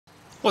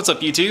What's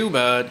up YouTube?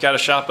 Got a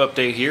shop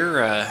update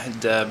here.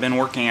 Been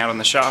working out in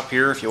the shop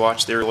here, if you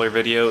watched the earlier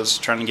videos,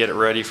 trying to get it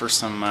ready for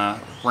some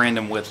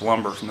random width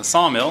lumber from the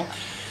sawmill.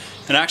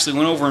 And actually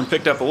went over and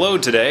picked up a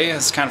load today.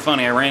 It's kind of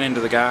funny, I ran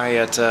into the guy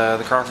at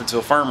the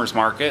Crawfordsville Farmers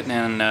Market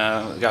and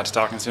got to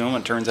talking to him.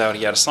 It turns out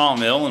he had a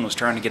sawmill and was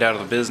trying to get out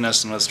of the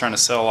business and was trying to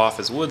sell off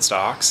his wood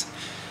stocks.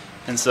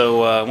 And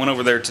so went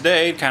over there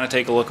today to kind of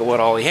take a look at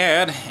what all he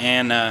had,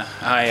 and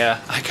I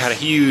got a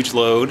huge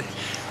load.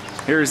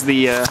 Here's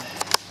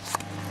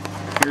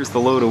the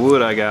load of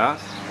wood I got.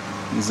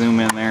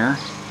 Zoom in there.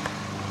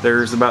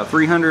 There's about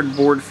 300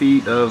 board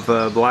feet of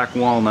black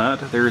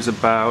walnut. There's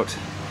about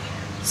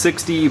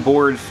 60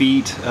 board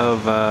feet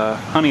of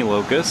honey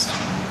locust.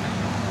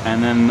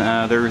 And then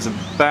there's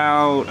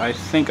about, I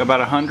think, about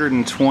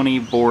 120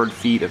 board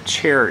feet of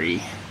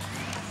cherry.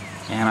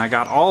 And I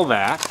got all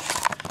that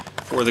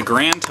for the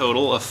grand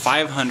total of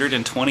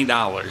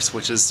 $520,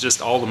 which is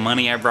just all the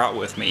money I brought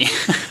with me.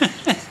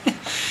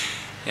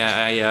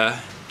 Yeah,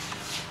 I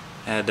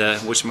had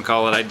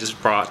whatchamacallit, I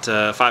just brought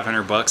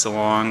 500 bucks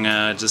along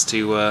just to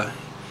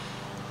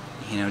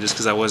you know, just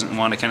because I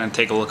want to kind of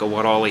take a look at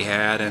what all he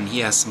had. And he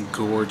has some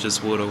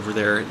gorgeous wood over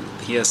there.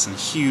 He has some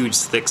huge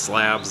thick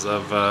slabs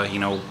of you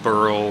know,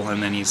 burl,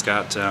 and then he's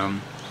got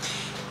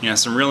you know,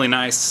 some really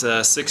nice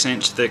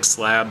 6-inch thick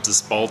slabs of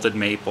spalted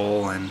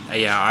maple. And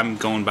yeah, I'm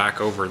going back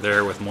over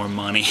there with more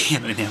money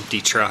in an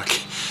empty truck.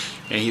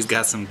 Yeah, he's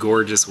got some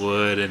gorgeous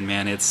wood, and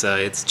man, it's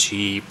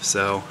cheap,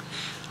 so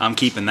I'm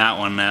keeping that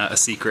one a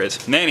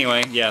secret. And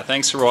anyway, yeah,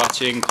 thanks for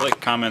watching. Click,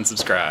 comment,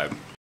 subscribe.